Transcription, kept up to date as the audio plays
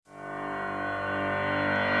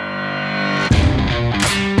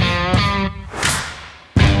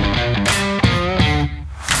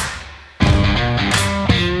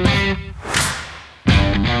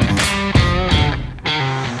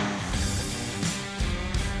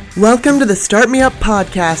Welcome to the Start Me Up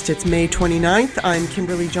podcast. It's May 29th. I'm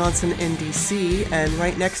Kimberly Johnson in DC, and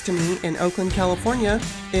right next to me in Oakland, California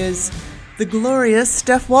is the glorious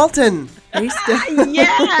Steph Walton. Hey, Steph.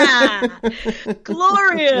 Yeah,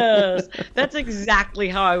 glorious. That's exactly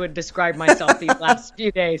how I would describe myself these last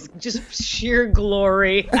few days. Just sheer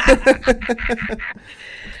glory.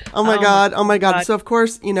 Oh my God. So of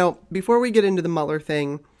course, before we get into the Mueller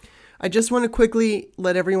thing, I just want to quickly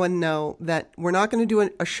let everyone know that we're not going to do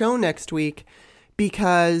a show next week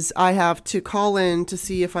because I have to call in to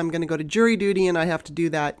see if I'm going to go to jury duty, and I have to do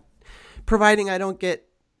that. Providing I don't get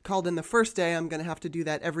called in the first day, I'm going to have to do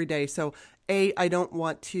that every day. So I don't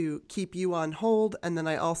want to keep you on hold, and then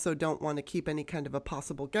I also don't want to keep any kind of a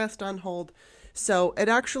possible guest on hold. So it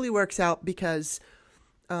actually works out because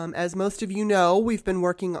as most of you know, we've been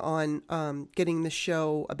working on getting the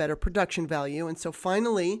show a better production value. And so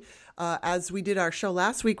finally, as we did our show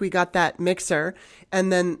last week, we got that mixer.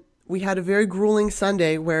 And then we had a very grueling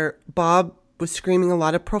Sunday where Bob was screaming a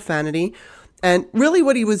lot of profanity. And really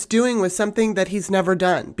what he was doing was something that he's never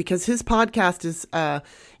done, because his podcast is,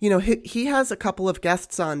 he has a couple of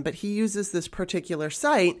guests on, but he uses this particular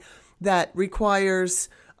site that requires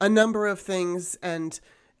a number of things and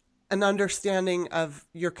an understanding of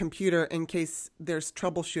your computer in case there's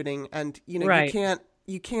troubleshooting. And, Right.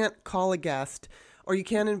 you can't call a guest, or you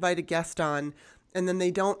can't invite a guest on, and then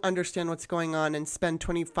they don't understand what's going on and spend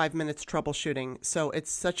 25 minutes troubleshooting. So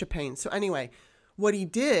it's such a pain. So anyway, what he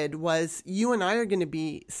did was, you and I are going to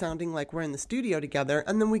be sounding like we're in the studio together,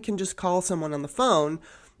 and then we can just call someone on the phone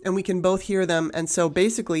and we can both hear them. And so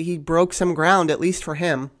basically he broke some ground, at least for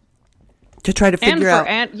him, to try to figure out.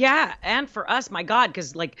 And for us, my God,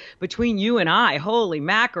 because between you and I, holy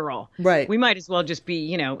mackerel, right? We might as well just be,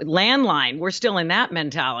 landline. We're still in that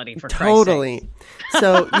mentality, for totally. Christ's sake.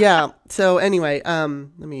 So yeah. So anyway,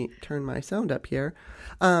 let me turn my sound up here.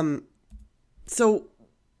 So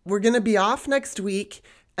we're gonna be off next week,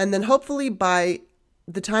 and then hopefully by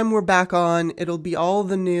the time we're back on, it'll be all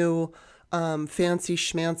the new fancy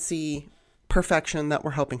schmancy perfection that we're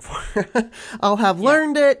hoping for. I'll have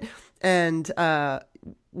learned it. And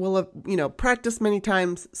we'll have, practiced many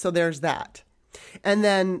times. So there's that. And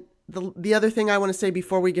then the other thing I want to say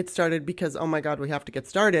before we get started, because, oh my God, we have to get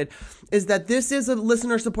started, is that this is a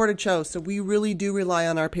listener-supported show. So we really do rely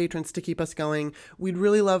on our patrons to keep us going. We'd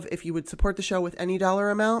really love if you would support the show with any dollar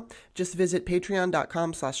amount. Just visit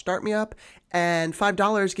patreon.com/startmeup. And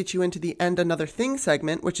 $5 gets you into the End Another Thing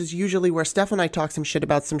segment, which is usually where Steph and I talk some shit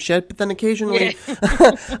about some shit. But then occasionally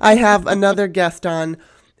I have another guest on,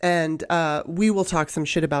 and we will talk some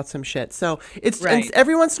shit about some shit. So it's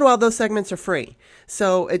every once in a while those segments are free.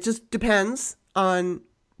 So it just depends on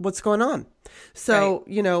what's going on. So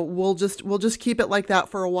we'll just keep it like that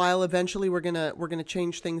for a while. Eventually we're gonna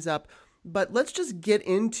change things up. But let's just get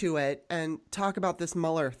into it and talk about this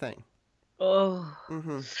Mueller thing. Oh.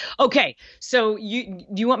 Mm-hmm. Okay. So do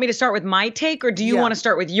you want me to start with my take, or do you want to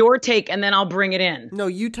start with your take and then I'll bring it in? No,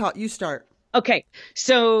 you start. Okay.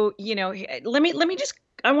 So let me just.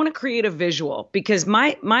 I want to create a visual, because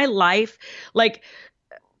my life,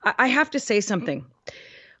 I have to say something.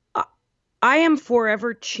 I am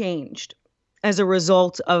forever changed as a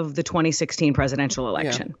result of the 2016 presidential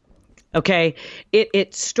election. Yeah. Okay.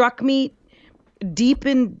 It struck me deep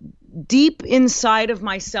inside of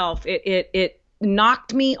myself. It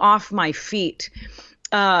knocked me off my feet.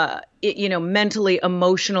 Mentally,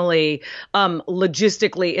 emotionally,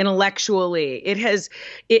 logistically, intellectually. It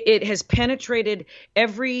has penetrated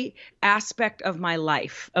every aspect of my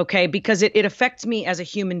life, okay? Because it affects me as a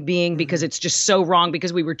human being, because it's just so wrong,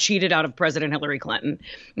 because we were cheated out of President Hillary Clinton,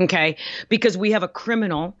 okay? Because we have a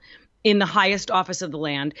criminal in the highest office of the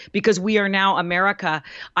land, because we are now America.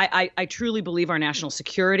 I truly believe our national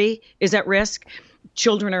security is at risk.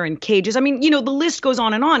 Children are in cages. I mean, the list goes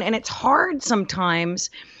on, and it's hard sometimes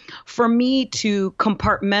for me to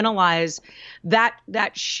compartmentalize that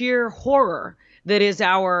sheer horror that is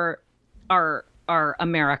our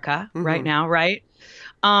America right now, right?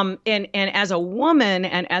 And as a woman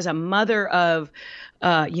and as a mother of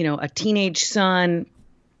a teenage son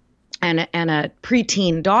and a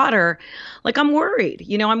preteen daughter, I'm worried.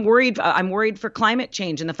 I'm worried for climate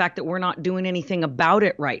change and the fact that we're not doing anything about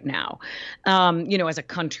it right now, as a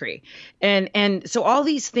country. And so all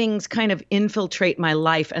these things kind of infiltrate my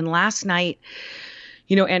life. And last night,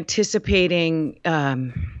 anticipating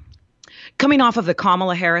coming off of the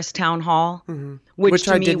Kamala Harris town hall, which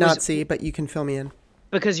I did not see, but you can fill me in.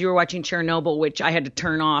 because you were watching Chernobyl, which I had to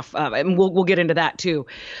turn off. And we'll get into that too.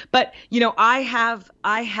 But, you know, I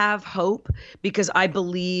have hope because I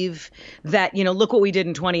believe that, you know, look what we did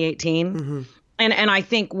in 2018. Mm-hmm. And I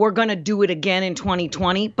think we're going to do it again in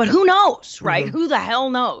 2020, but who knows, right? Who the hell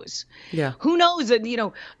knows? Yeah. Who knows that,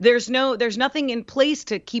 there's nothing in place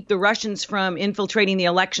to keep the Russians from infiltrating the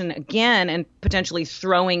election again and potentially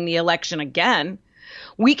throwing the election again.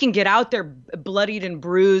 We can get out there bloodied and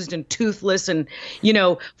bruised and toothless and,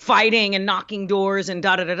 fighting and knocking doors and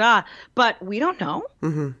but we don't know.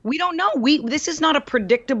 We don't know. This is not a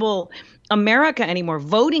predictable America anymore.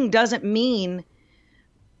 Voting doesn't mean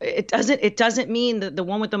It doesn't mean that the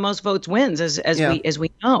one with the most votes wins, as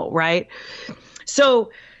we know, right? So,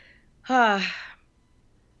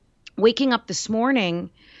 waking up this morning,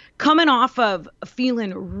 coming off of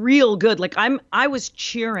feeling real good, like I was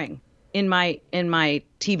cheering in my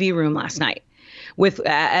TV room last night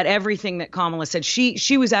at everything that Kamala said.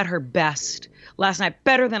 She was at her best last night,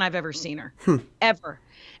 better than I've ever seen her, ever.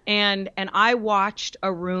 And I watched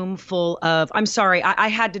a room full of, I'm sorry, I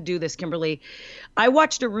had to do this, Kimberly. I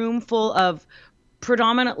watched a room full of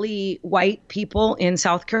predominantly white people in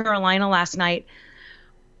South Carolina last night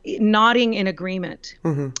nodding in agreement.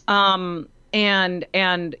 And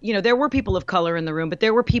there were people of color in the room, but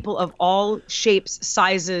there were people of all shapes,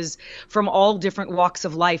 sizes, from all different walks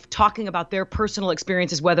of life talking about their personal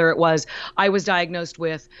experiences, whether it was, I was diagnosed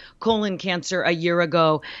with colon cancer a year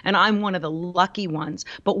ago, and I'm one of the lucky ones.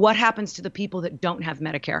 But what happens to the people that don't have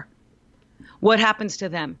Medicare? What happens to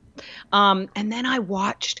them? And then I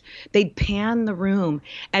watched, they'd pan the room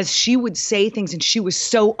as she would say things, and she was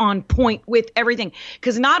so on point with everything.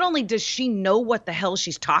 Because not only does she know what the hell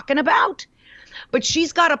she's talking about, but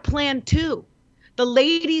she's got a plan too. The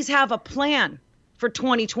ladies have a plan for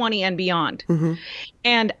 2020 and beyond.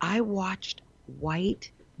 And I watched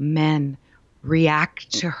white men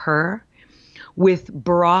react to her with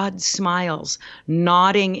broad smiles,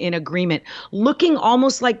 nodding in agreement, looking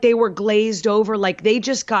almost like they were glazed over, like they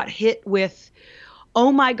just got hit with,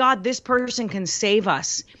 oh my God, this person can save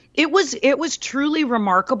us. It was truly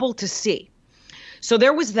remarkable to see. So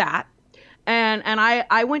there was that. And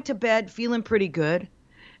I went to bed feeling pretty good.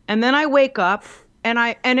 And then I wake up and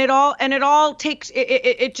it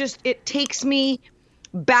takes me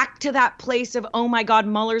back to that place of, oh my God,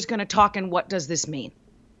 Mueller's going to talk. And what does this mean?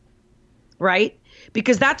 Right?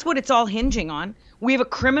 Because that's what it's all hinging on. We have a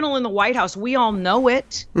criminal in the White House. We all know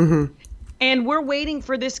it. And we're waiting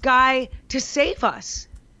for this guy to save us.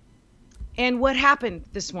 And what happened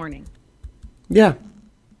this morning? Yeah.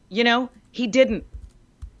 He didn't.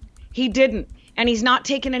 He didn't. And he's not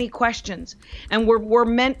taking any questions. And we're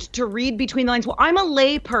meant to read between the lines. Well, I'm a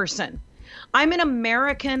lay person. I'm an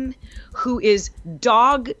American who is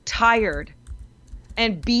dog tired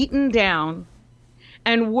and beaten down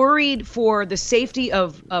and worried for the safety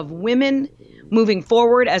of women moving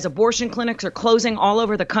forward as abortion clinics are closing all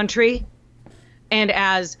over the country. And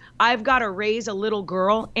as I've got to raise a little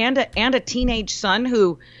girl and a teenage son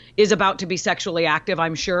who is about to be sexually active,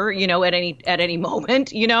 I'm sure, at any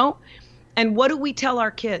moment, And what do we tell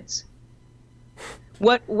our kids?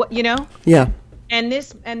 What Yeah. And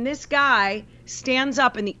this guy stands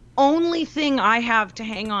up, and the only thing I have to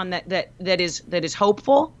hang on that is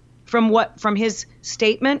hopeful from his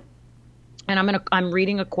statement, and I'm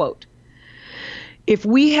reading a quote. If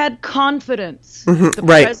we had confidence the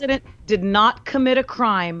president did not commit a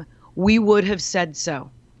crime, we would have said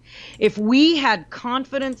so. If we had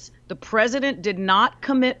confidence the president did not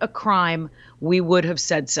commit a crime, we would have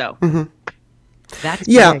said so. That's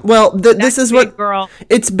big. Well, this is big, girl.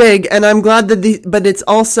 It's big, and I'm glad that but it's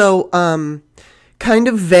also kind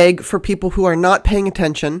of vague for people who are not paying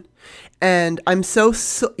attention. And I'm so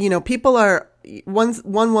people are. One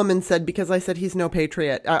woman said, because I said he's no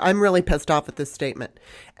patriot, I'm really pissed off at this statement.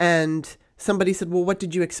 And somebody said, well, what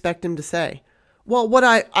did you expect him to say? Well, what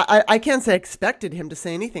I can't say I expected him to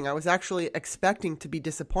say anything. I was actually expecting to be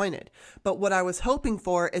disappointed. But what I was hoping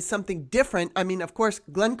for is something different. I mean, of course,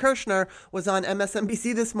 Glenn Kirshner was on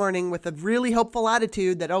MSNBC this morning with a really hopeful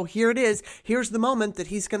attitude that, oh, here it is. Here's the moment that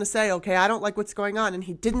he's going to say, okay, I don't like what's going on. And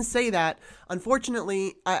he didn't say that.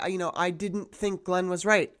 Unfortunately, I didn't think Glenn was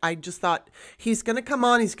right. I just thought he's going to come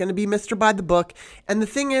on. He's going to be Mr. By the Book. And the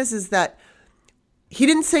thing is that he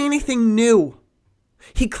didn't say anything new.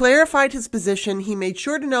 He clarified his position. He made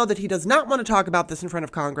sure to know that he does not want to talk about this in front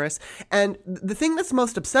of Congress. And the thing that's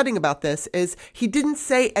most upsetting about this is he didn't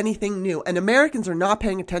say anything new. And Americans are not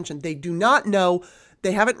paying attention. They do not know.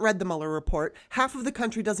 They haven't read the Mueller report. Half of the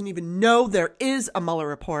country doesn't even know there is a Mueller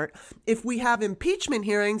report. If we have impeachment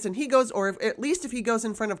hearings and he goes, or at least if he goes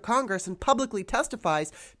in front of Congress and publicly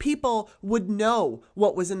testifies, people would know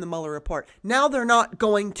what was in the Mueller report. Now they're not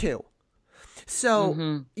going to.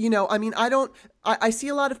 So, I see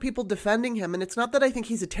a lot of people defending him, and it's not that I think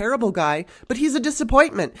he's a terrible guy, but he's a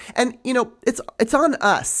disappointment. And, it's on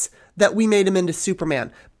us that we made him into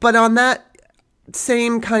Superman. But on that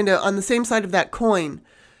on the same side of that coin,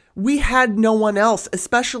 we had no one else,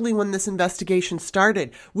 especially when this investigation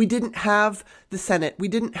started. We didn't have the Senate. We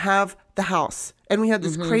didn't have the House. And we had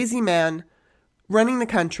this crazy man running the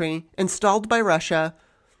country, installed by Russia.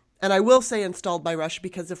 And I will say installed by Russia,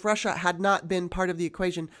 because if Russia had not been part of the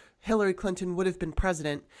equation, Hillary Clinton would have been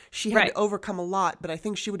president. She had to overcome a lot, but I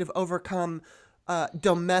think she would have overcome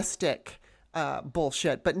domestic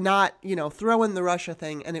bullshit, but not, throw in the Russia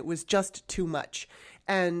thing. And it was just too much.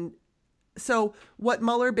 And so what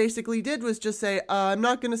Mueller basically did was just say, I'm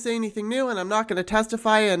not going to say anything new, and I'm not going to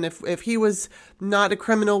testify. And if he was not a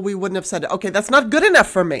criminal, we wouldn't have said it. Okay, that's not good enough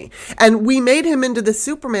for me. And we made him into the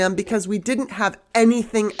Superman because we didn't have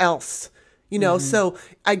anything else. So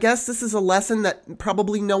I guess this is a lesson that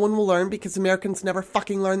probably no one will learn, because Americans never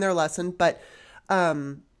fucking learn their lesson. But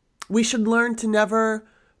we should learn to never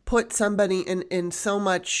put somebody in so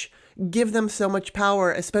much, give them so much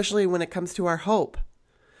power, especially when it comes to our hope.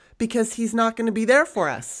 Because he's not going to be there for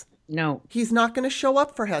us. No. He's not going to show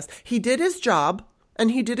up for us. He did his job,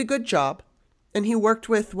 and he did a good job, and he worked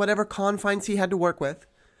with whatever confines he had to work with.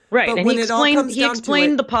 Right, but and when he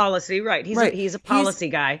explained the policy. Right, he's a policy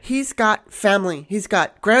guy. He's got family. He's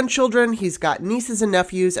got grandchildren. He's got nieces and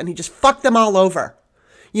nephews, and he just fucked them all over.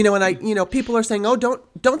 And people are saying, "Oh,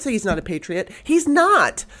 don't say he's not a patriot." He's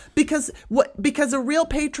not, because a real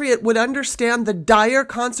patriot would understand the dire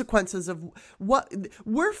consequences of what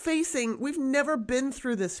we're facing. We've never been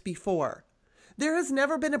through this before. There has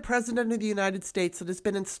never been a president of the United States that has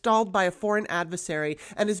been installed by a foreign adversary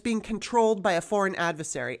and is being controlled by a foreign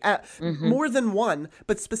adversary. More than one,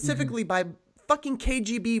 but specifically by fucking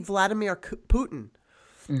KGB Vladimir Putin.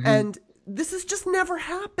 And this has just never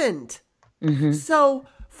happened. So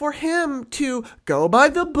for him to go by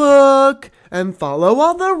the book and follow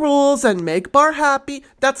all the rules and make Barr happy,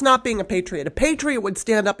 that's not being a patriot. A patriot would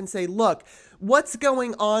stand up and say, look, what's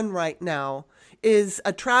going on right now is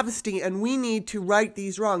a travesty, and we need to right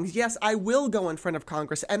these wrongs. Yes, I will go in front of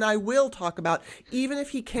Congress, and I will talk about, even if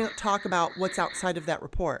he can't talk about what's outside of that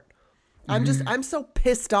report. I'm so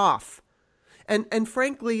pissed off. And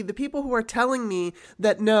frankly, the people who are telling me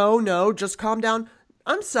that no, just calm down.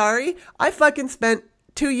 I'm sorry. I fucking spent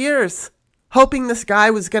 2 years hoping this guy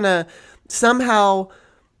was going to somehow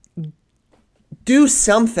do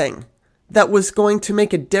something that was going to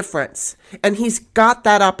make a difference. And he's got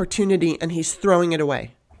that opportunity, and he's throwing it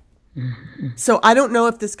away. So I don't know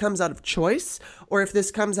if this comes out of choice or if this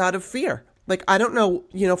comes out of fear. Like, I don't know,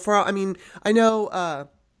 I know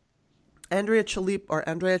Andrea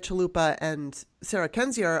Chalupa and Sarah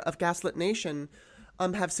Kendzior of Gaslit Nation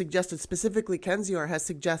have suggested, specifically Kendzior has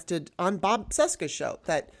suggested on Bob Cesca's show,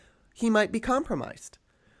 that he might be compromised.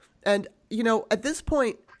 And, at this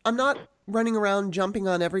point, I'm not running around jumping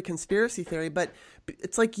on every conspiracy theory, but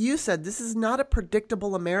it's like you said, this is not a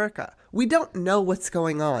predictable America. We don't know what's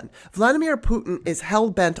going on. Vladimir Putin is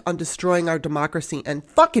hell-bent on destroying our democracy, and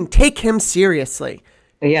fucking take him seriously.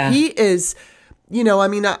 Yeah. He is,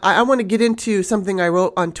 I want to get into something I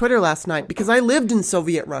wrote on Twitter last night, because I lived in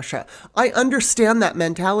Soviet Russia. I understand that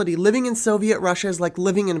mentality. Living in Soviet Russia is like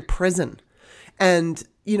living in prison. And,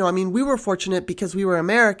 we were fortunate because we were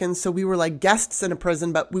Americans, so we were like guests in a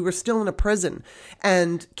prison, but we were still in a prison.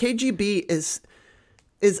 And KGB is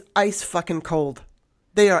ice fucking cold.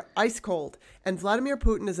 They are ice cold. And Vladimir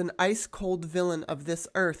Putin is an ice cold villain of this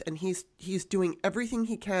earth, and he's doing everything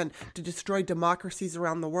he can to destroy democracies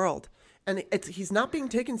around the world. And he's not being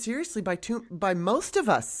taken seriously by most of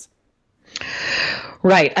us.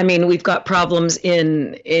 Right. I mean, we've got problems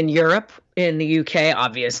in Europe, in the UK,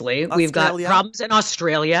 obviously. Australia. We've got problems in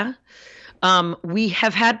Australia. We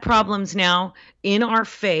have had problems now in our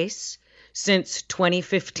face since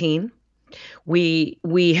 2015. We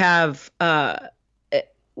have,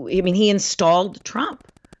 he installed Trump.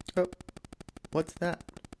 Oh, what's that?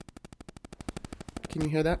 Can you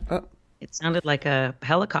hear that? Oh. It sounded like a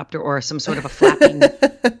helicopter or some sort of a flapping,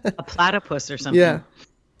 a platypus or something. Yeah.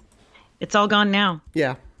 It's all gone now.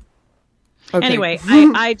 Yeah. Okay. Anyway,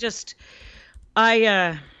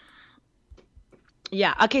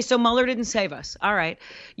 yeah. Okay. So Mueller didn't save us. All right.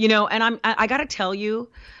 And I got to tell you,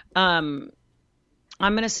 I'm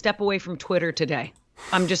going to step away from Twitter today.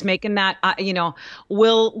 I'm just making that,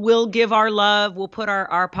 we'll give our love. We'll put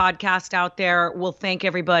our podcast out there. We'll thank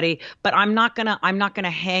everybody, but I'm not going to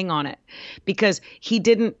hang on it, because he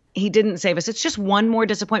didn't save us. It's just one more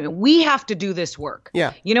disappointment. We have to do this work.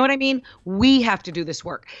 Yeah. You know what I mean? We have to do this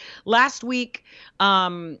work. Last week,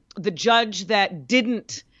 the judge that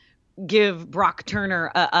didn't give Brock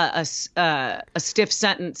Turner a stiff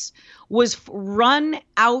sentence, was run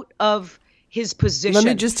out of his position. Let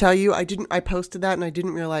me just tell you, I posted that and I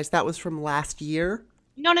didn't realize that was from last year.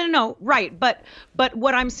 No. Right. But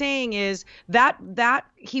what I'm saying is that that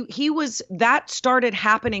started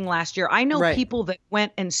happening last year. I know people that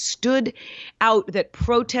went and stood out, that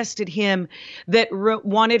protested him, that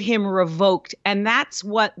wanted him revoked. And that's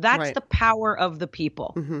the power of the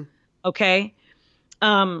people. Mm-hmm. Okay.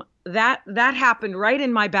 That happened right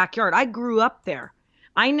in my backyard. I grew up there.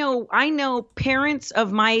 I know parents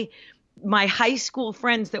of my high school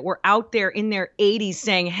friends that were out there in their 80s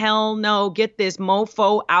saying, hell no, get this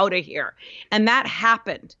mofo out of here. And that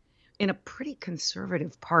happened in a pretty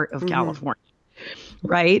conservative part of California,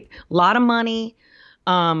 right? A lot of money.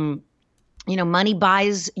 Money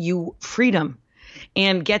buys you freedom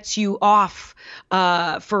and gets you off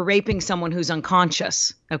for raping someone who's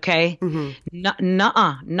unconscious, okay?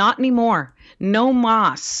 Not anymore. No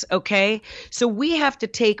mas, okay? So we have to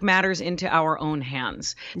take matters into our own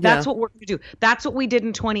hands. That's what we're going to do. That's what we did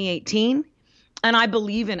in 2018, and I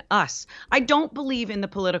believe in us. I don't believe in the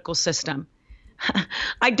political system.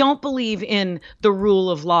 I don't believe in the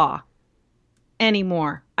rule of law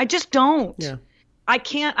anymore. I just don't. Yeah. I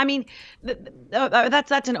can't. I mean,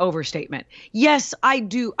 that's an overstatement. Yes, I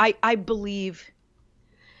do. I believe.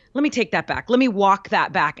 Let me take that back. Let me walk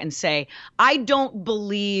that back and say, I don't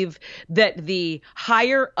believe that the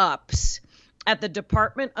higher ups at the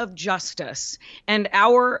Department of Justice and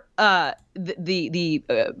our the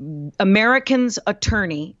Americans'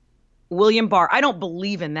 attorney, William Barr, I don't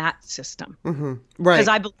believe in that system. Mm-hmm. Right. Because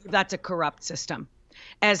I believe that's a corrupt system,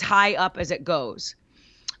 as high up as it goes.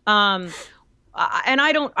 And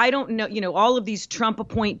I don't know, all of these Trump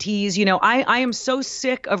appointees, I am so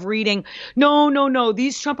sick of reading, no,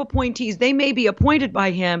 these Trump appointees, they may be appointed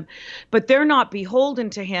by him, but they're not beholden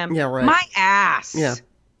to him. Yeah, right. My ass. Yeah.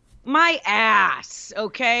 My ass.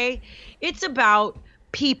 Okay. It's about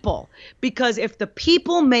people, because if the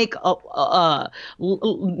people make a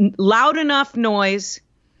loud enough noise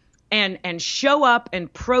and show up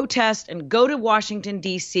and protest and go to Washington,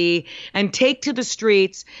 D.C. and take to the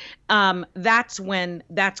streets, that's when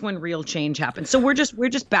real change happens. So we're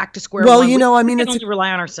just back to square one. Well, we can only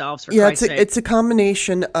rely on ourselves, for Christ's sake. It's a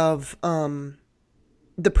combination of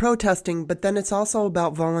the protesting, but then it's also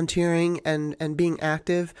about volunteering and being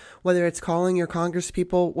active, whether it's calling your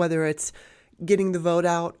congresspeople, whether it's getting the vote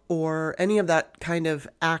out, or any of that kind of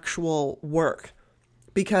actual work.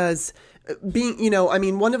 Because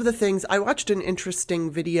one of the things, I watched an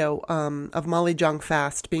interesting video of Molly Jong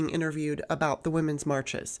Fast being interviewed about the women's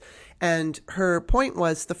marches. And her point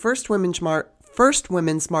was the first women's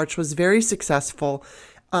march was very successful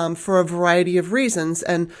for a variety of reasons.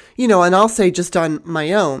 And, and I'll say just on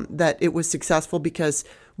my own that it was successful because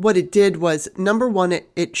what it did was, number one,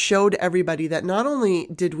 it showed everybody that not only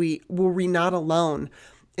were we not alone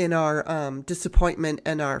in our disappointment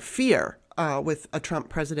and our fear with a Trump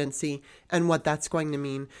presidency and what that's going to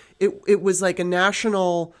mean. It was like a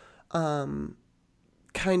national kind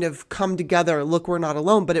of come together, look, we're not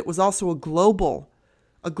alone, but it was also a global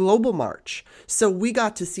march. So we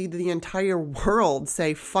got to see the entire world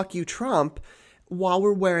say, fuck you, Trump, while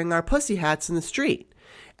we're wearing our pussy hats in the street.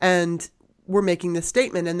 And we're making this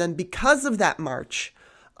statement. And then because of that march,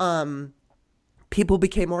 people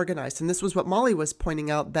became organized. And this was what Molly was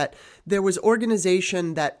pointing out, that there was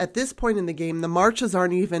organization, that at this point in the game, the marches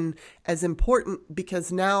aren't even as important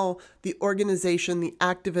because now the organization, the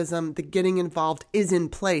activism, the getting involved is in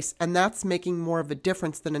place. And that's making more of a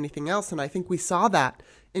difference than anything else. And I think we saw that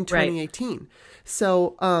in 2018. Right.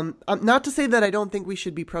 So not to say that I don't think we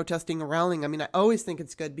should be protesting or rallying. I mean, I always think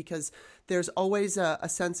it's good because there's always a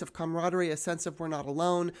sense of camaraderie, a sense of we're not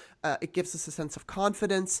alone. It gives us a sense of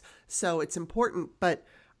confidence. So it's important. But,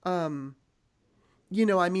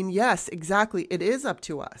 yes, exactly. It is up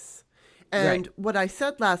to us. And what I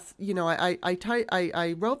said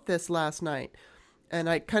I wrote this last night. And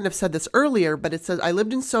I kind of said this earlier, but it says, I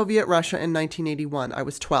lived in Soviet Russia in 1981. I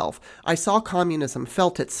was 12. I saw communism,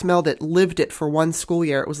 felt it, smelled it, lived it for one school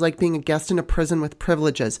year. It was like being a guest in a prison with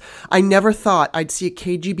privileges. I never thought I'd see a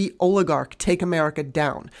KGB oligarch take America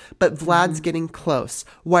down. But Vlad's getting close.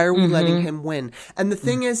 Why are we letting him win? And the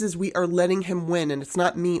thing is we are letting him win. And it's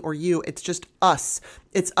not me or you. It's just us.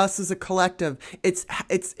 It's us as a collective. It's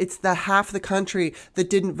the half the country that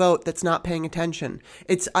didn't vote that's not paying attention.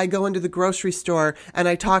 I go into the grocery store and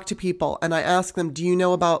I talk to people and I ask them, do you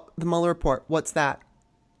know about the Mueller report? What's that?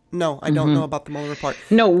 No, I don't know about the Mueller report.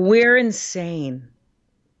 No, we're insane.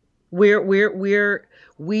 We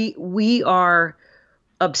are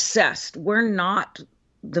obsessed. We're not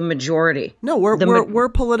the majority. No, we're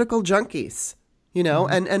political junkies, you know,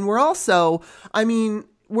 and we're also, I mean,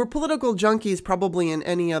 we're political junkies probably in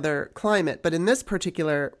any other climate, but in this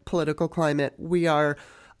particular political climate, we are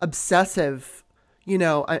obsessive, you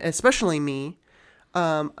know, especially me,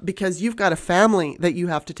 because you've got a family that you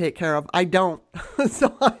have to take care of. I don't.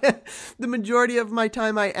 So the majority of my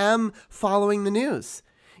time I am following the news.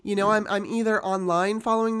 You know, I'm either online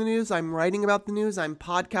following the news, I'm writing about the news, I'm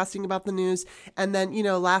podcasting about the news. And then, you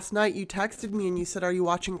know, last night you texted me and you said, "Are you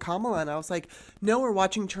watching Kamala?" And I was like, "No, we're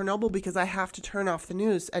watching Chernobyl because I have to turn off the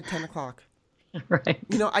news at 10 o'clock. Right.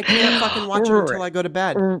 You know, I can't fucking watch it until I go to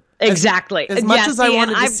bed." Exactly. As much as I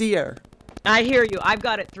wanted to see her. I hear you. I've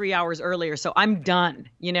got it 3 hours earlier, so I'm done.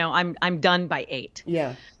 You know, I'm done by 8.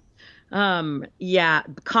 Yeah. Yeah,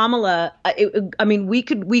 Kamala, I mean, we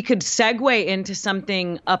could segue into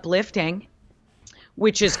something uplifting,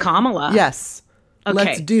 which is Kamala. Yes. Okay.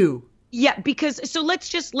 Let's do. Yeah, because so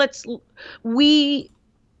we,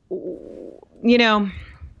 you know,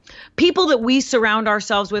 people that we surround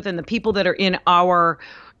ourselves with and the people that are in our,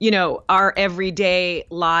 you know, our everyday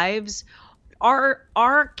lives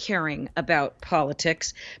are caring about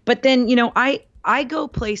politics. But then, you know, I go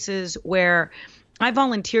places where I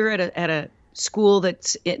volunteer at a school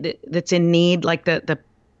that's in need, like the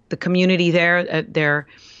community there. They're,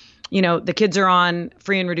 you know, the kids are on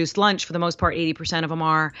free and reduced lunch for the most part. 80% of them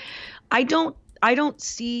are. I don't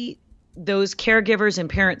see those caregivers and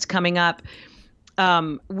parents coming up.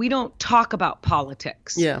 We don't talk about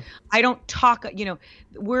politics. Yeah. I don't talk. You know,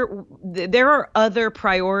 there are other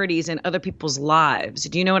priorities in other people's lives.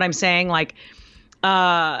 Do you know what I'm saying? Like,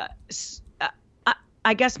 I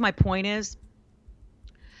guess my point is,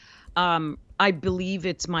 I believe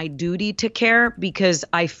it's my duty to care because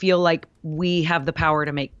I feel like we have the power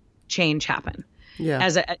to make change happen. Yeah.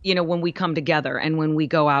 You know, when we come together and when we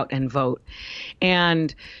go out and vote.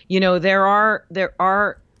 And, you know, there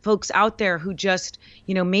are folks out there who just,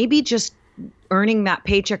 you know, maybe just earning that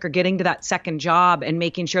paycheck or getting to that second job and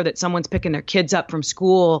making sure that someone's picking their kids up from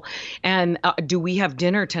school and do we have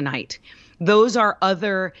dinner tonight? Those are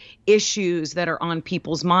other issues that are on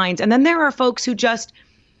people's minds. And then there are folks who just,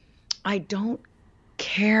 I don't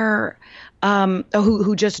care,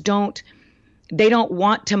 who just don't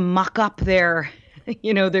want to muck up their,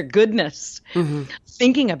 you know, their goodness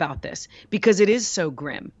thinking about this because it is so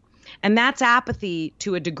grim. And that's apathy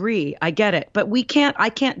to a degree. I get it. But I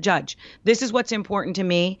can't judge. This is what's important to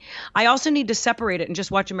me. I also need to separate it and just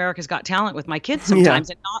watch America's Got Talent with my kids sometimes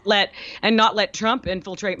and not let Trump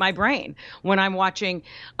infiltrate my brain when I'm watching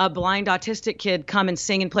a blind autistic kid come and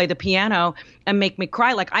sing and play the piano and make me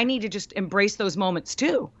cry. Like, I need to just embrace those moments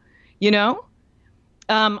too. You know?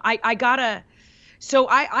 I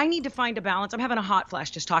need to find a balance. I'm having a hot flash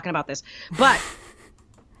just talking about this. But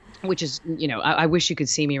which is, you know, I wish you could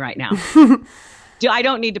see me right now. I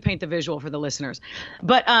don't need to paint the visual for the listeners,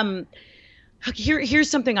 but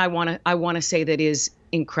here's something I want to say that is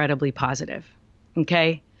incredibly positive.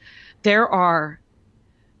 Okay, there are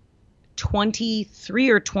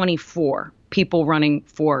 23 or 24 people running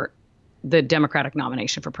for the Democratic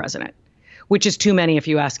nomination for president, which is too many if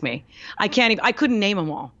you ask me. I couldn't name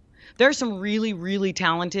them all. There are some really, really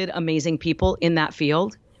talented, amazing people in that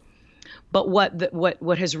field. But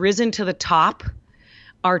what has risen to the top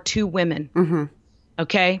are 2 women. Mm-hmm.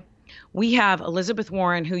 Okay, we have Elizabeth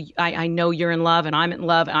Warren, who I know you're in love and I'm in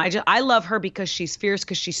love, and I love her because she's fierce,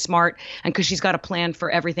 because she's smart, and because she's got a plan for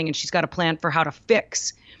everything, and she's got a plan for how to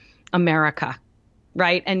fix America,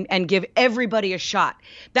 right? And give everybody a shot.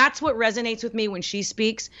 That's what resonates with me when she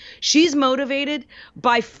speaks. She's motivated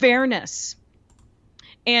by fairness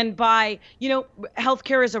and by, you know,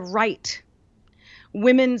 healthcare is a right.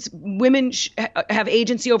 Women have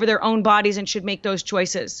agency over their own bodies and should make those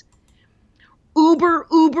choices. Uber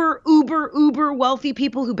wealthy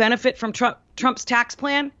people who benefit from Trump's tax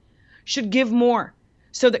plan should give more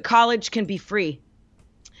so that college can be free.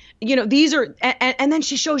 You know, these are, and then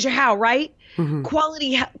she shows you how, right? Mm-hmm.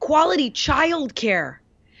 Quality child care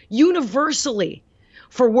universally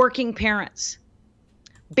for working parents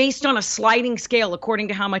based on a sliding scale according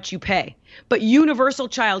to how much you pay, but universal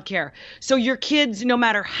child care. So your kids, no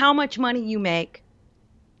matter how much money you make,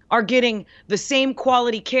 are getting the same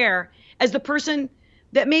quality care as the person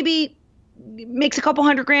that maybe makes a couple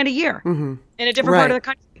 $100,000 a year in a different part of the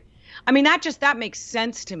country. I mean, that makes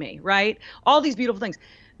sense to me, right? All these beautiful things.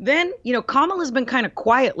 Then, you know, Kamala's been kind of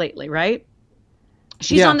quiet lately, right?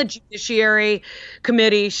 She's on the Judiciary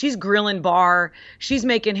Committee. She's grilling Barr. She's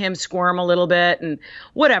making him squirm a little bit and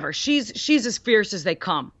whatever. She's as fierce as they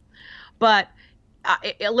come. But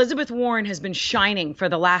Elizabeth Warren has been shining for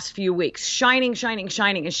the last few weeks, shining, shining,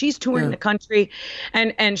 shining, and she's touring the country,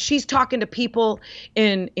 and she's talking to people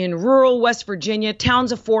in rural West Virginia,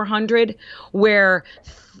 towns of 400, where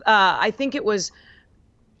I think it was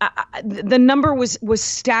the number was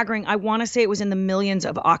staggering. I want to say it was in the millions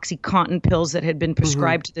of OxyContin pills that had been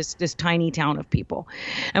prescribed to this tiny town of people,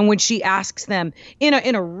 and when she asks them in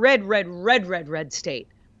a red state.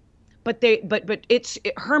 But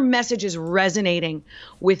her message is resonating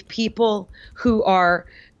with people who are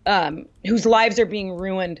whose lives are being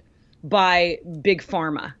ruined by big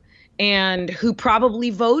pharma and who probably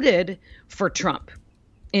voted for Trump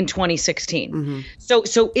in 2016.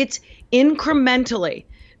 So it's incrementally.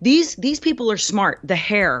 These people are smart. The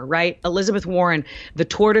hare, right? Elizabeth Warren, the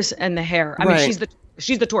tortoise and the hare. I mean, she's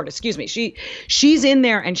the tortoise. Excuse me. She's in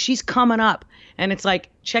there and she's coming up, and it's like,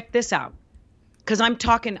 check this out. Because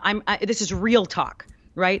this is real talk,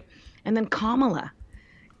 right? And then Kamala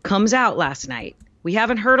comes out last night. We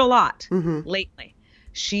haven't heard a lot lately.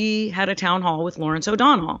 She had a town hall with Lawrence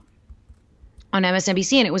O'Donnell on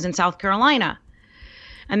MSNBC, and it was in South Carolina.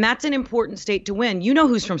 And that's an important state to win. You know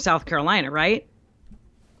who's from South Carolina, right?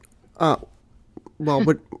 Well,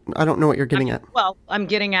 I don't know what you're getting at. Well, I'm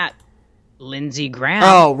getting at Lindsey Graham.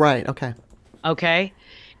 Oh, right. Okay. Okay.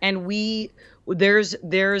 And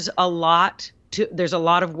there's a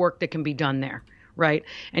lot of work that can be done there, right?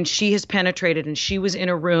 And she has penetrated, and she was in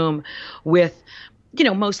a room with,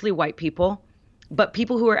 mostly white people, but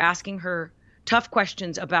people who are asking her tough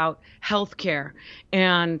questions about healthcare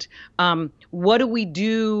and what do we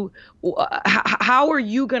do? How are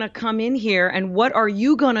you going to come in here, and what are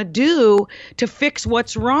you going to do to fix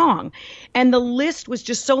what's wrong? And the list was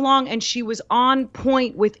just so long, and she was on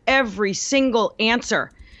point with every single answer,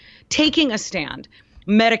 taking a stand.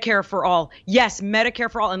 Medicare for all. Yes, Medicare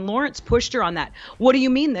for all. And Lawrence pushed her on that. What do you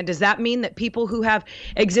mean then? Does that mean that people who have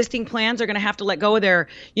existing plans are going to have to let go of their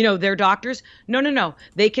doctors? No.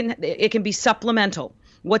 It can be supplemental.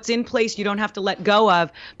 What's in place you don't have to let go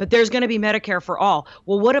of, but there's going to be Medicare for all.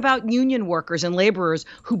 Well, what about union workers and laborers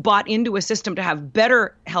who bought into a system to have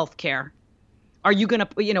better health care? Are you going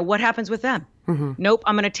to, what happens with them? Nope,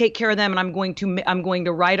 I'm going to take care of them, and I'm going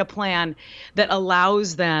to write a plan that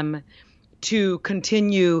allows them to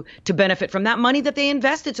continue to benefit from that money that they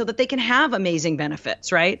invested so that they can have amazing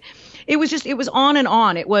benefits, right? It was on and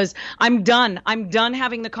on. It was, I'm done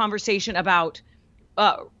having the conversation about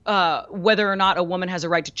whether or not a woman has a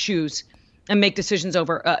right to choose and make decisions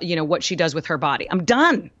over, what she does with her body. I'm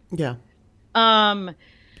done. Yeah.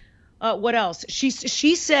 What else? She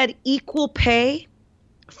said equal pay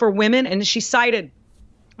for women, and she cited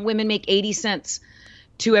women make 80 cents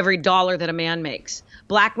to every dollar that a man makes.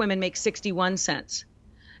 Black women make 61 cents.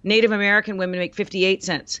 Native American women make 58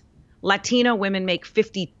 cents. Latino women make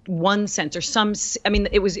 51 cents or some. I mean,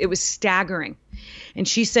 it was staggering. And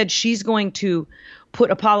she said she's going to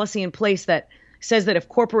put a policy in place that says that if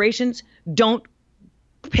corporations don't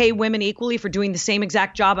pay women equally for doing the same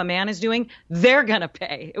exact job a man is doing, they're going to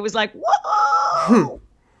pay. It was like, whoa.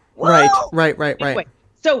 Right. Anyway,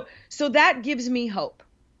 so that gives me hope.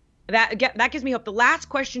 That gives me hope. The last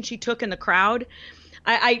question she took in the crowd,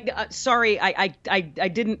 sorry, I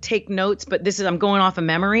didn't take notes, but I'm going off of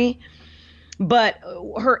memory. But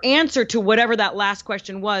her answer to whatever that last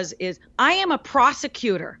question was is, I am a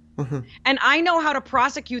prosecutor, and I know how to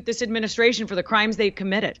prosecute this administration for the crimes they've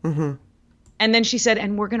committed. And then she said,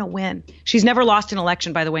 and we're going to win. She's never lost an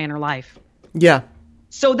election, by the way, in her life. Yeah.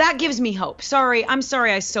 So that gives me hope. I'm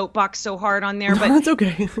sorry I soapbox so hard on there, but that's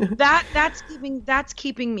okay. that's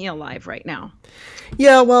keeping me alive right now.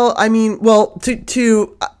 Yeah, well, I mean,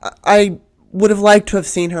 I would have liked to have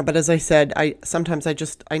seen her, but as I said, sometimes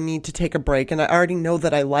I need to take a break, and I already know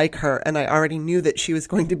that I like her, and I already knew that she was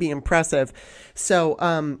going to be impressive. So,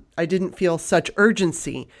 I didn't feel such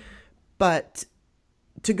urgency, but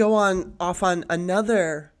to go off on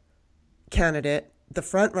another candidate, the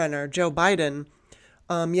front runner, Joe Biden.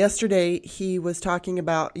 Yesterday, he was talking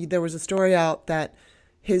about, there was a story out that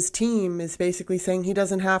his team is basically saying he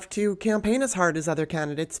doesn't have to campaign as hard as other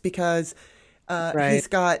candidates because he's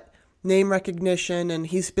got name recognition and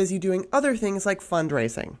he's busy doing other things like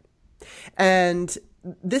fundraising. And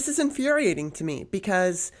this is infuriating to me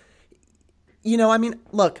because,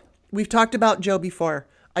 look, we've talked about Joe before.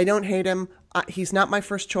 I don't hate him. He's not my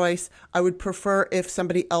first choice. I would prefer if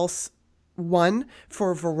somebody won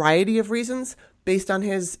for a variety of reasons. Based on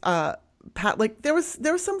his there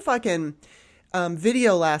was some fucking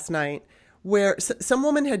video last night where some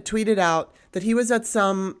woman had tweeted out that he was at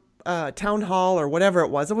some town hall or whatever it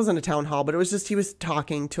was. It wasn't a town hall, but it was just he was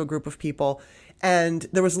talking to a group of people, And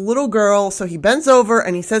there was a little girl, so he bends over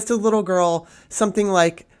and he says to the little girl something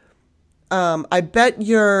like, I bet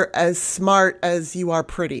you're as smart as you are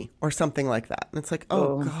pretty, or something like that. And it's like,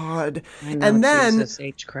 oh God. I know, and then Jesus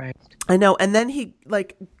H. Christ. I know. And then he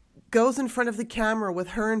like goes in front of the camera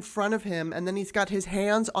with her in front of him, and then he's got his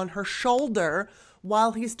hands on her shoulder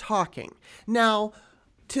while he's talking. Now,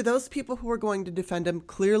 to those people who are going to defend him,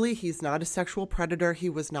 clearly he's not a sexual predator. He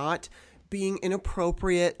was not being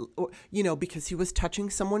inappropriate, because he was touching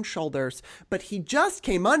someone's shoulders, but he just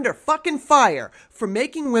came under fucking fire for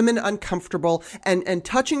making women uncomfortable and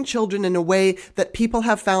touching children in a way that people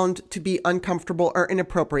have found to be uncomfortable or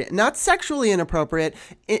inappropriate. Not sexually inappropriate,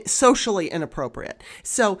 socially inappropriate.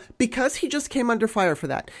 So because he just came under fire for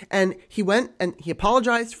that, and he went and he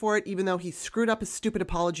apologized for it, even though he screwed up his stupid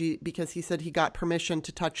apology because he said he got permission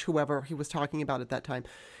to touch whoever he was talking about at that time,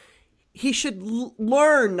 he should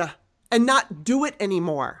learn and not do it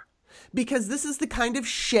anymore, because this is the kind of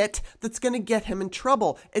shit that's going to get him in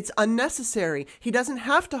trouble. It's unnecessary. He doesn't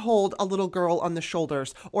have to hold a little girl on the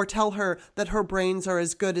shoulders or tell her that her brains are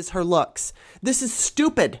as good as her looks. This is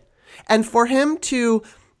stupid. And for him to,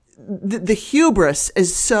 the hubris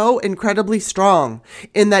is so incredibly strong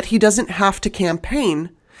in that he doesn't have to campaign,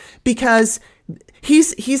 because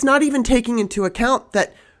he's not even taking into account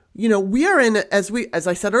that, we are in, as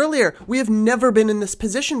I said earlier, we have never been in this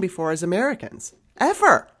position before as Americans,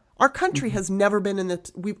 ever. Our country has never been in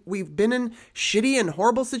this. We've been in shitty and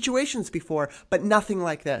horrible situations before, but nothing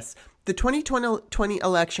like this. The 2020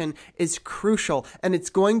 election is crucial, and it's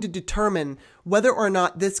going to determine whether or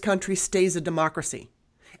not this country stays a democracy.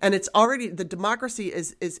 And it's already, the democracy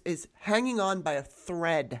is hanging on by a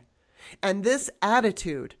thread. And this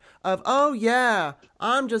attitude of, oh yeah,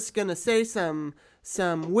 I'm just going to say some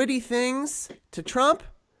witty things to Trump,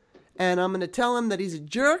 and I'm going to tell him that he's a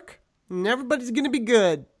jerk, and everybody's going to be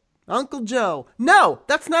good. Uncle Joe. No,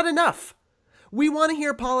 that's not enough. We want to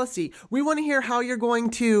hear policy. We want to hear how you're going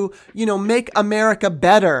to, make America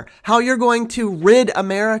better, how you're going to rid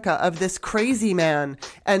America of this crazy man.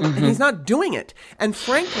 And he's not doing it. And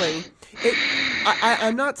frankly,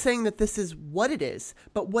 I'm not saying that this is what it is,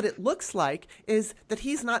 but what it looks like is that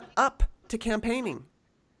he's not up to campaigning,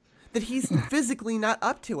 that he's physically not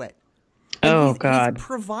up to it. And God. He's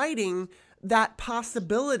providing that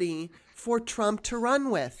possibility for Trump to run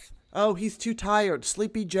with. Oh, he's too tired.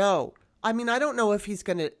 Sleepy Joe. I mean, I don't know if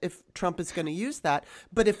Trump is going to use that,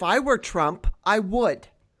 but if I were Trump, I would.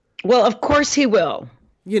 Well, of course he will.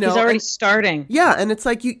 He's already starting. Yeah, and it's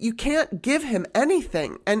like you can't give him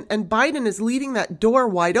anything. And Biden is leaving that door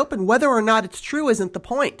wide open. Whether or not it's true isn't the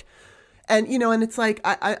point. And, and it's like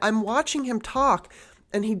I'm watching him talk,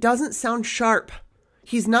 and he doesn't sound sharp.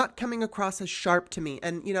 He's not coming across as sharp to me.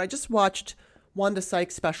 And, I just watched Wanda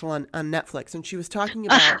Sykes' special on Netflix, and she was talking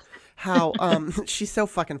about how she's so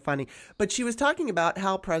fucking funny. But she was talking about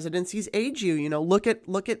how presidencies age you. Look at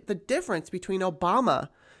the difference between Obama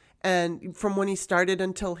and from when he started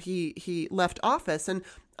until he left office. And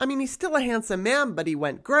I mean, he's still a handsome man, but he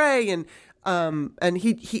went gray, and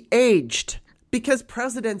he aged, because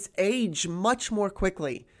presidents age much more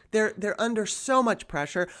quickly. They're under so much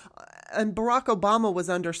pressure. And Barack Obama was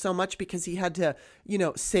under so much because he had to,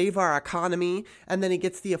 save our economy. And then he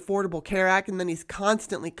gets the Affordable Care Act. And then he's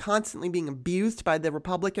constantly being abused by the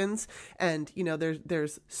Republicans. And,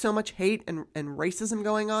 there's so much hate and racism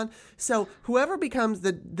going on. So whoever becomes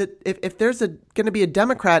if there's going to be a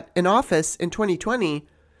Democrat in office in 2020,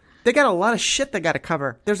 they got a lot of shit they got to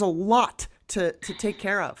cover. There's a lot to take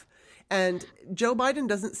care of. And Joe Biden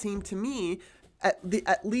doesn't seem to me,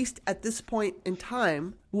 at least at this point in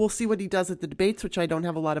time, we'll see what he does at the debates, which I don't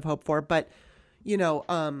have a lot of hope for, but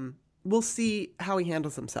we'll see how he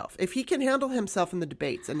handles himself. If he can handle himself in the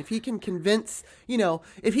debates, and if he can convince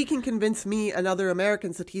me and other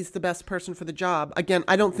Americans that he's the best person for the job, again,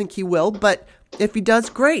 I don't think he will, but if he does,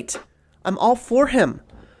 great. I'm all for him.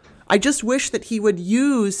 I just wish that he would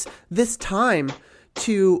use this time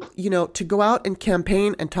to go out and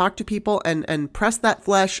campaign and talk to people and press that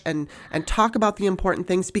flesh and talk about the important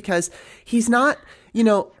things, because he's not,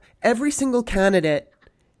 every single candidate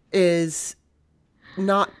is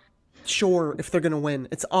not sure if they're going to win.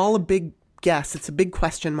 It's all a big guess. It's a big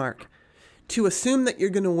question mark. To assume that you're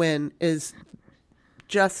going to win is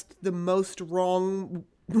just the most wrong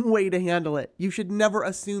way to handle it. You should never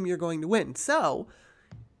assume you're going to win. So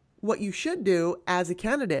what you should do as a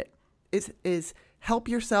candidate is help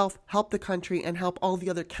yourself, help the country, and help all the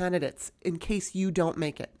other candidates in case you don't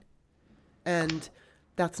make it. And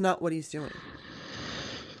that's not what he's doing.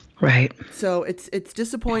 Right. So it's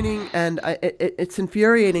disappointing, and it's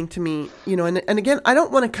infuriating to me, and again, I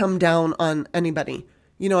don't want to come down on anybody.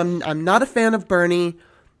 I'm not a fan of Bernie.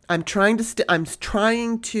 I'm trying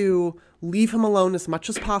to leave him alone as much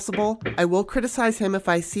as possible. I will criticize him if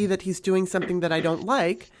I see that he's doing something that I don't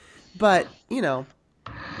like, but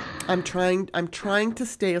I'm trying to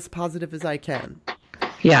stay as positive as I can.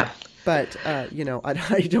 Yeah. But I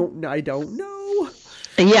don't know.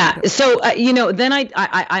 Yeah. So then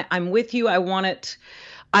I'm with you. I want it.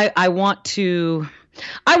 I want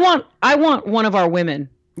one of our women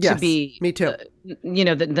to be. Me too.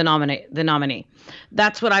 The nominee.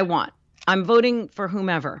 That's what I want. I'm voting for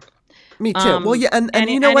whomever. Me too. Well, yeah, and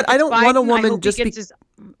you know what? I don't want a woman just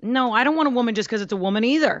No, I don't want a woman just because it's a woman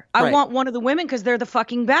either. I want one of the women because they're the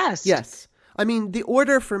fucking best. Yes. I mean, the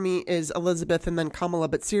order for me is Elizabeth and then Kamala.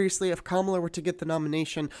 But seriously, if Kamala were to get the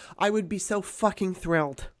nomination, I would be so fucking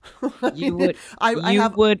thrilled. You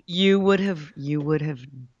would have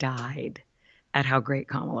died at how great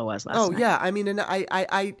Kamala was last night. Oh yeah, I mean, and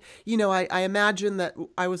I imagine that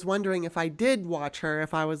I was wondering if I did watch her,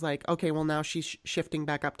 if I was like, okay, well now she's shifting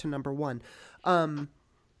back up to number one, and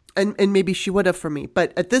maybe she would have for me.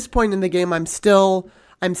 But at this point in the game, I'm still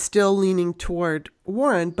leaning toward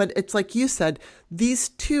Warren. But it's like you said, these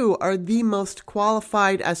two are the most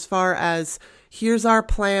qualified as far as here's our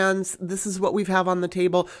plans. This is what we have on the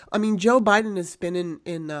table. I mean, Joe Biden has been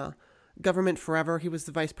in government forever. He was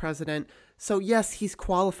the vice president. So yes, he's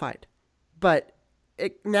qualified, but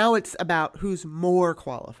now it's about who's more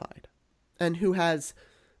qualified and who has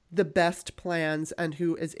the best plans and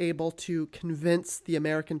who is able to convince the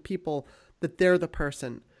American people that they're the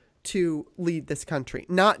person to lead this country,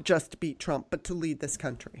 not just beat Trump, but to lead this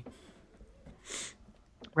country.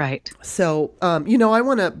 Right. So, I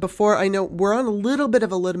want to, before I know we're on a little bit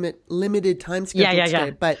of a limited time schedule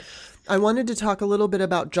today, but I wanted to talk a little bit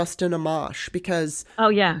about Justin Amash because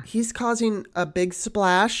he's causing a big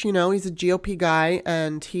splash. He's a GOP guy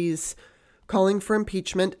and he's calling for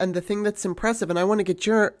impeachment. And the thing that's impressive, and I want to get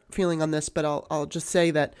your feeling on this, but I'll just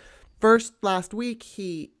say that first last week,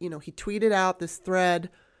 he tweeted out this thread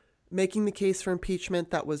making the case for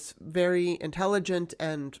impeachment that was very intelligent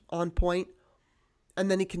and on point. And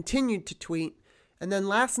then he continued to tweet. And then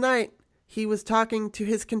last night he was talking to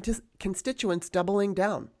his constituents, doubling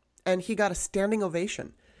down. And he got a standing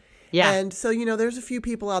ovation. Yeah. And so, there's a few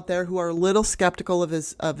people out there who are a little skeptical of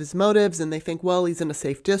his motives. And they think, well, he's in a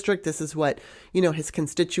safe district. This is what, his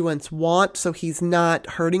constituents want. So he's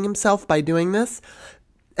not hurting himself by doing this.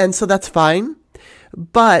 And so that's fine.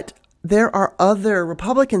 But there are other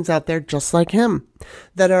Republicans out there just like him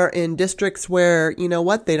that are in districts where,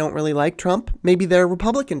 they don't really like Trump. Maybe they're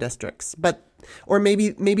Republican districts, or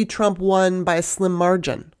maybe Trump won by a slim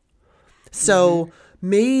margin. So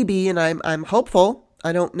maybe, and I'm hopeful.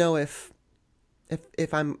 I don't know if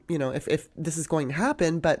I'm, if this is going to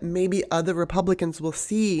happen, but maybe other Republicans will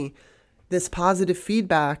see this positive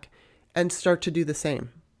feedback and start to do the same.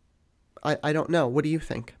 I don't know. What do you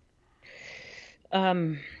think?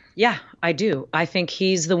 Yeah, I do. I think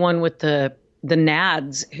he's the one with the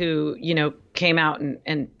nads who, came out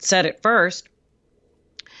and said it first.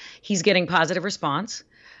 He's getting positive response.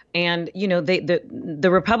 And, the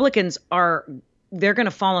Republicans they're going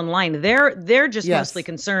to fall in line. They're just mostly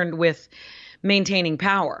concerned with maintaining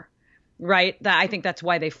power, right? I think that's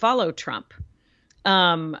why they follow Trump.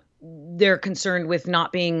 They're concerned with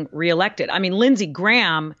not being reelected. I mean, Lindsey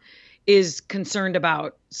Graham is concerned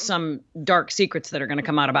about some dark secrets that are going to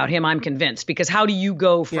come out about him, I'm convinced, because how do you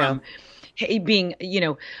go from being,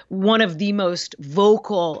 one of the most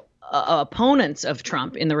vocal opponents of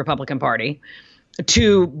Trump in the Republican Party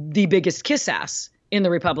to the biggest kiss ass in the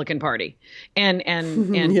Republican Party and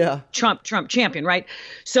Trump champion, right?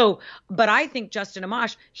 So, but I think Justin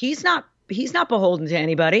Amash, he's not beholden to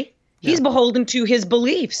anybody. He's beholden to his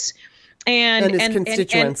beliefs and his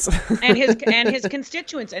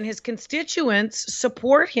constituents and his constituents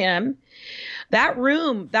support him. That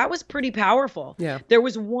room, that was pretty powerful. Yeah. There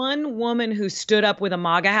was one woman who stood up with a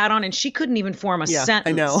MAGA hat on and she couldn't even form a sentence.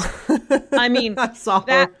 I know. I mean, I saw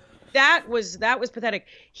that. That was pathetic.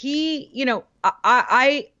 He,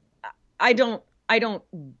 I don't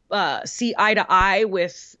see eye to eye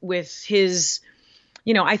with his,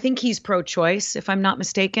 I think he's pro-choice, if I'm not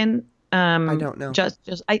mistaken. I don't know.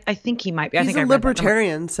 I think he might be. He's a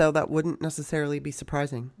libertarian, so that wouldn't necessarily be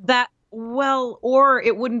surprising. Or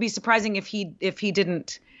it wouldn't be surprising if he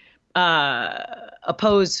didn't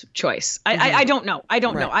oppose choice. I don't know. I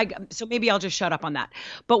don't know. So maybe I'll just shut up on that.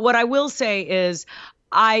 But what I will say is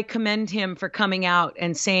I commend him for coming out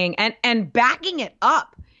and saying and backing it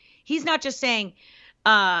up. He's not just saying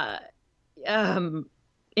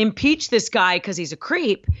impeach this guy because he's a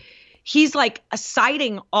creep. He's like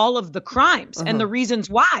citing all of the crimes and the reasons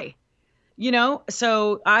why.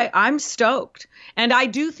 So I'm stoked. And I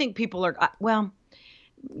do think people are, well,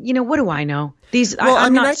 what do I know? Well, I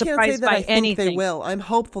I'm mean, not I can't say surprised that by I think they anything. will. I'm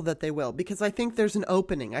hopeful that they will because I think there's an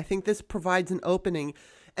opening. I think this provides an opening.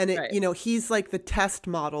 And Right. he's like the test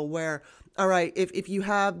model where, all right, if you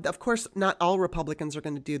have, of course, not all Republicans are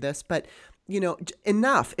going to do this, but,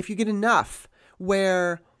 enough, if you get enough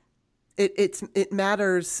where it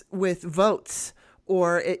matters with votes,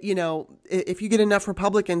 or if you get enough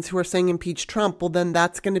Republicans who are saying impeach Trump, well, then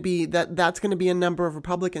that's going to be a number of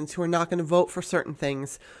Republicans who are not going to vote for certain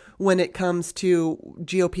things when it comes to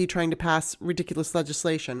GOP trying to pass ridiculous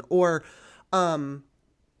legislation. Or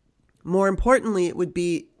more importantly, it would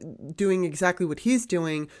be doing exactly what he's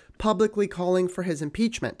doing, publicly calling for his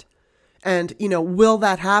impeachment. And will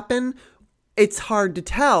that happen? It's hard to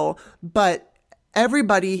tell, but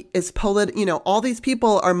everybody is all these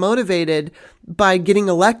people are motivated by getting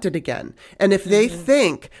elected again. And if they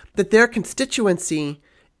think that their constituency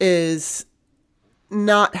is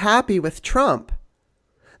not happy with Trump,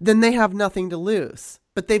 then they have nothing to lose.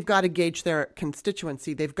 But they've got to gauge their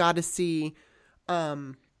constituency. They've got to see,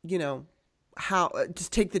 how,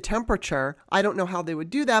 just take the temperature. I don't know how they would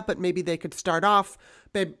do that, but maybe they could start off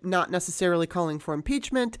by not necessarily calling for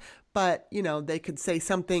impeachment, but, they could say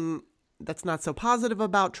something that's not so positive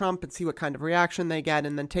about Trump and see what kind of reaction they get,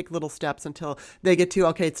 and then take little steps until they get to,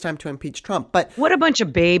 okay, it's time to impeach Trump. But What a bunch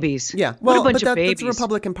of babies. yeah, What a well, bunch but of that's the babies.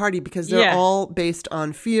 Republican Party because they're Yeah. all based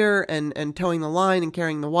on fear and towing the line and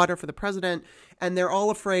carrying the water for the president. And they're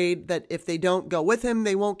all afraid that if they don't go with him,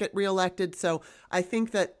 they won't get reelected. So I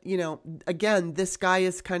think that, again, this guy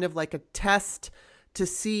is kind of like a test to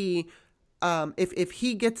see if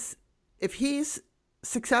he's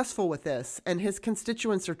successful with this and his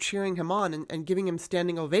constituents are cheering him on and giving him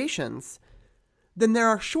standing ovations, then there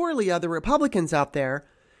are surely other Republicans out there,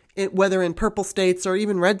 whether in purple states or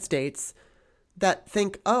even red states, that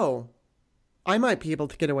think, oh, I might be able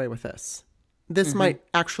to get away with this. This might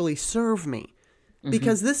actually serve me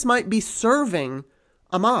because this might be serving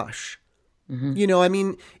Amash. I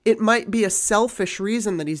mean, it might be a selfish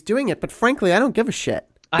reason that he's doing it, but frankly, I don't give a shit.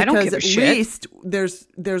 I don't give a Because shit. at least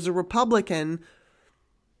there's a Republican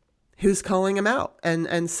who's calling him out.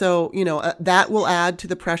 And so, that will add to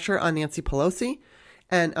the pressure on Nancy Pelosi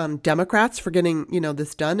and Democrats for getting,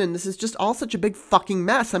 this done. And this is just all such a big fucking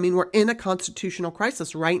mess. I mean, we're in a constitutional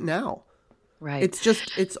crisis right now. Right.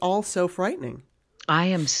 It's all so frightening. I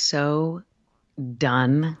am so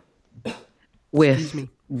done with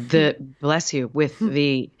bless you, with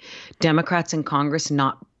the Democrats in Congress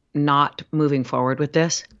not moving forward with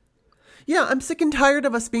this. Yeah, I'm sick and tired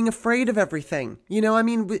of us being afraid of everything. I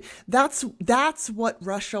mean, that's what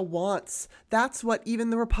Russia wants. That's what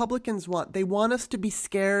even the Republicans want. They want us to be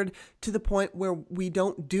scared to the point where we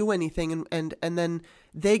don't do anything and then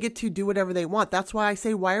they get to do whatever they want. That's why I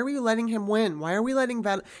say, why are we letting him win? Why are we letting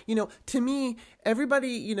that, to me,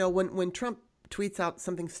 everybody, when Trump tweets out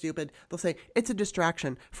something stupid, they'll say it's a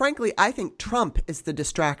distraction. Frankly, I think Trump is the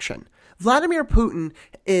distraction. Vladimir Putin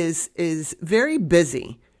is very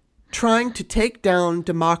busy trying to take down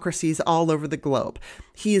democracies all over the globe.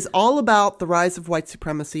 He is all about the rise of white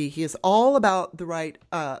supremacy. He is all about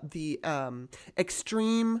the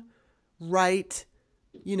extreme right,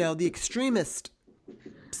 the extremist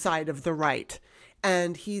side of the right.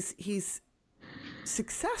 And he's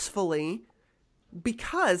successfully,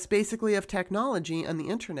 because basically of technology and the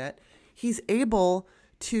internet, he's able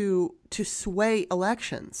to sway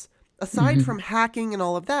elections. Aside from hacking and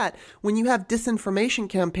all of that, when you have disinformation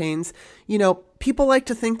campaigns, people like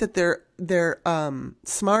to think that they're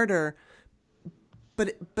smarter,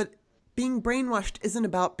 but being brainwashed isn't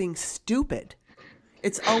about being stupid.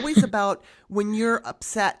 It's always about when you're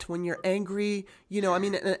upset, when you're angry,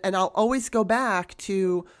 and I'll always go back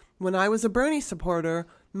to when I was a Bernie supporter.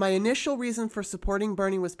 My initial reason for supporting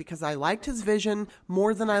Bernie was because I liked his vision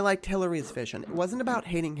more than I liked Hillary's vision. It wasn't about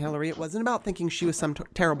hating Hillary. It wasn't about thinking she was some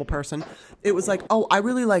terrible person. It was like, oh, I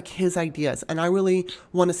really like his ideas, and I really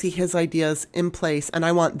want to see his ideas in place, and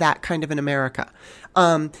I want that kind of an America.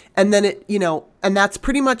 And then and that's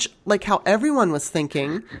pretty much like how everyone was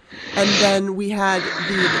thinking. And then we had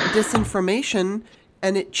the disinformation,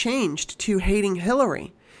 and it changed to hating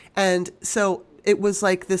Hillary. And so it was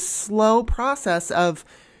like this slow process of,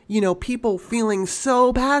 people feeling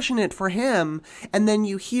so passionate for him. And then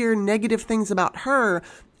you hear negative things about her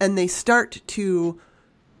and they start to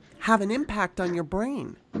have an impact on your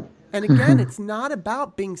brain. And again, it's not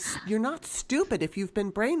about you're not stupid if you've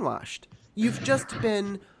been brainwashed. You've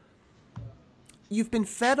been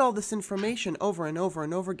fed all this information over and over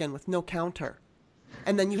and over again with no counter.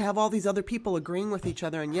 And then you have all these other people agreeing with each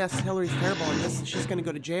other. And yes, Hillary's terrible, and this she's going to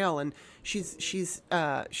go to jail, and she's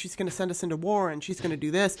going to send us into war, and she's going to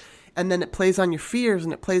do this. And then it plays on your fears,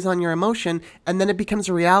 and it plays on your emotion, and then it becomes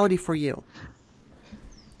a reality for you.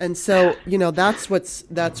 And so, that's what's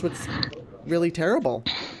really terrible.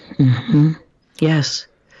 Mm-hmm. Yes,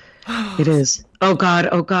 it is. Oh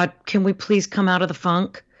God, can we please come out of the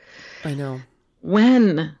funk? I know.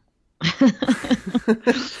 When?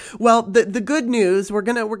 Well, the good news, we're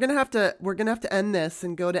gonna have to end this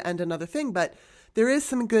and go to end another thing, but there is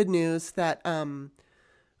some good news that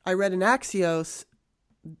I read in Axios.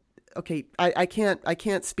 Okay, I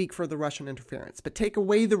can't speak for the Russian interference, but take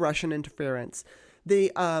away the Russian interference.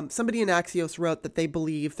 Somebody in Axios wrote that they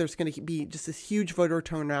believe there's going to be just this huge voter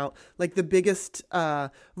turnout, like the biggest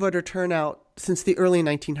voter turnout since the early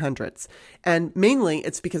 1900s. And mainly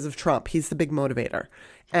it's because of Trump. He's the big motivator.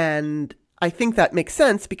 And I think that makes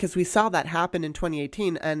sense because we saw that happen in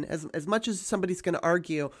 2018. And as much as somebody's going to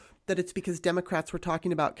argue that it's because Democrats were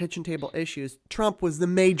talking about kitchen table issues, Trump was the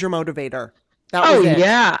major motivator. That was it.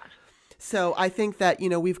 Yeah. So I think that,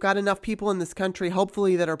 we've got enough people in this country,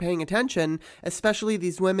 hopefully, that are paying attention, especially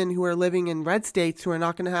these women who are living in red states who are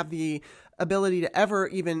not going to have the ability to ever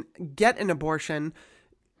even get an abortion.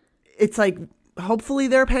 It's like, hopefully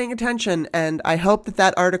they're paying attention. And I hope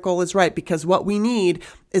that article is right, because what we need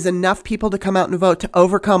is enough people to come out and vote to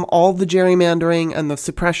overcome all the gerrymandering and the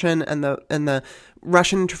suppression and the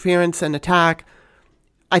Russian interference and attack.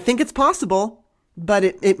 I think it's possible, but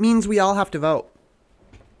it means we all have to vote.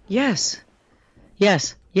 Yes,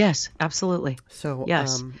 absolutely. So,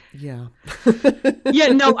 yes. Yeah. Yeah,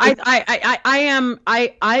 no,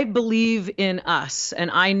 I believe in us. And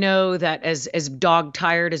I know that as dog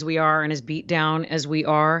tired as we are and as beat down as we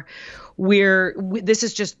are,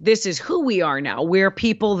 this is who we are now. We're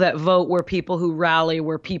people that vote. We're people who rally.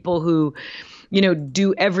 We're people who,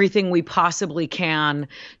 do everything we possibly can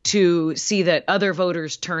to see that other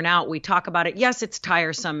voters turn out. We talk about it. Yes, it's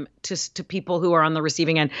tiresome to people who are on the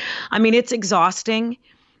receiving end. I mean, it's exhausting,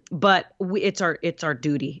 but it's our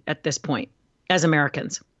duty at this point as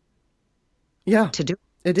Americans. Yeah, to do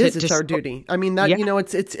it is. It's our duty. I mean, that, yeah.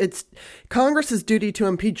 It's Congress's duty to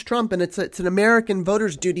impeach Trump, and it's an American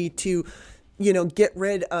voter's duty to, get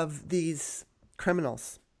rid of these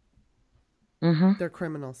criminals. Mm-hmm. They're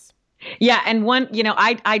criminals. Yeah, and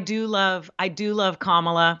I do love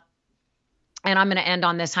Kamala, and I'm going to end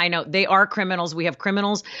on this high note. They are criminals. We have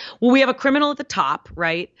criminals. Well, we have a criminal at the top,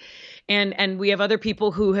 right? And we have other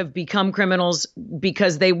people who have become criminals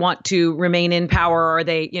because they want to remain in power, or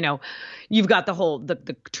they, you've got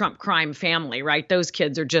the Trump crime family, right? Those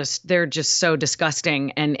kids they're just so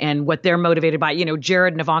disgusting, and what they're motivated by.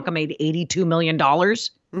 Jared and Ivanka made $82 million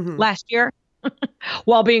last year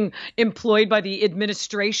while being employed by the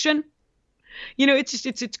administration.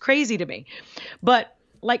 It's crazy to me. But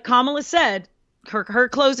like Kamala said, her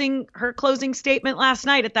closing statement last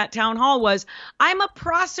night at that town hall was, "I'm a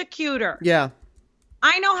prosecutor. Yeah.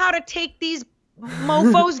 I know how to take these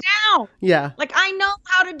mofos down. Yeah. Like, I know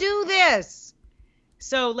how to do this.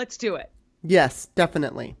 So let's do it." Yes,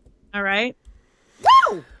 definitely. All right.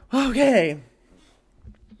 Woo! Okay.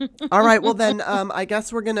 All right. Well, then, I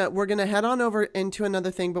guess we're gonna head on over into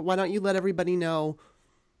another thing. But why don't you let everybody know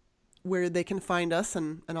where they can find us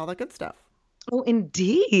and all that good stuff? Oh,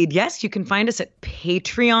 indeed. Yes, you can find us at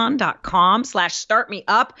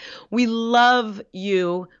patreon.com/startmeup. We love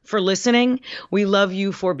you for listening. We love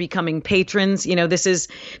you for becoming patrons. This is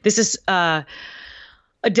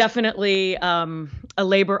definitely a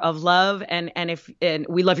labor of love, and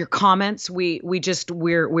we love your comments.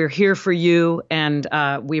 We're here for you, and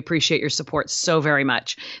we appreciate your support so very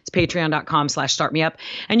much. It's patreon.com/startmeup,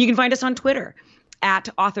 and you can find us on Twitter at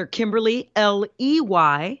author Kimberly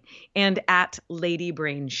Ley and at Lady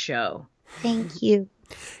Brain Show. Thank you.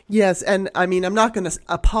 Yes, and I mean, I'm not going to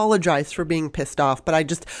apologize for being pissed off, but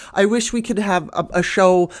I wish we could have a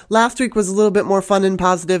show. Last week was a little bit more fun and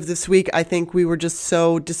positive. This week, I think we were just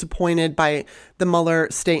so disappointed by the Mueller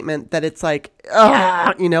statement that it's like,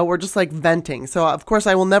 we're just like venting. So of course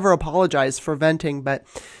I will never apologize for venting, but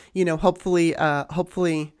hopefully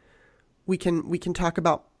we can talk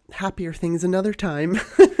about happier things another time.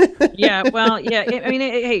 Yeah, well, yeah. I mean,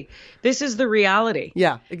 hey, this is the reality.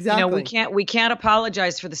 Yeah, exactly. We can't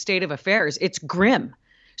apologize for the state of affairs. It's grim.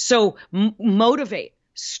 So motivate,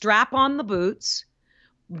 strap on the boots,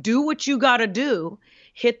 do what you got to do,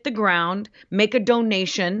 hit the ground, make a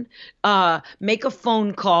donation, make a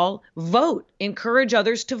phone call, vote, encourage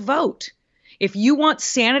others to vote. If you want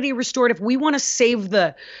sanity restored, if we want to save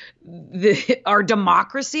our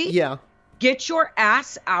democracy, yeah, Get your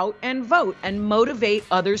ass out and vote and motivate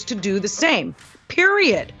others to do the same.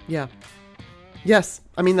 Period. Yeah. Yes.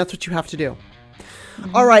 I mean, that's what you have to do.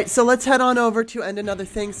 All right. So let's head on over to End Another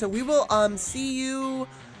Thing. So we will see you.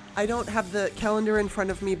 I don't have the calendar in front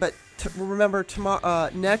of me, but remember, tomorrow,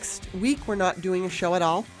 next week, we're not doing a show at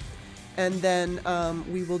all. And then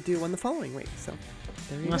we will do one the following week. So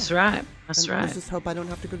there you go. That's right. That's right. Let's just hope I don't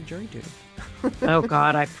have to go to jury duty. Oh,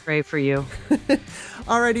 God, I pray for you.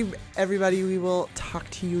 Alrighty, everybody. We will talk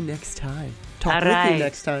to you next time. Talk All with right. you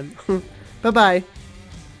next time. Bye-bye.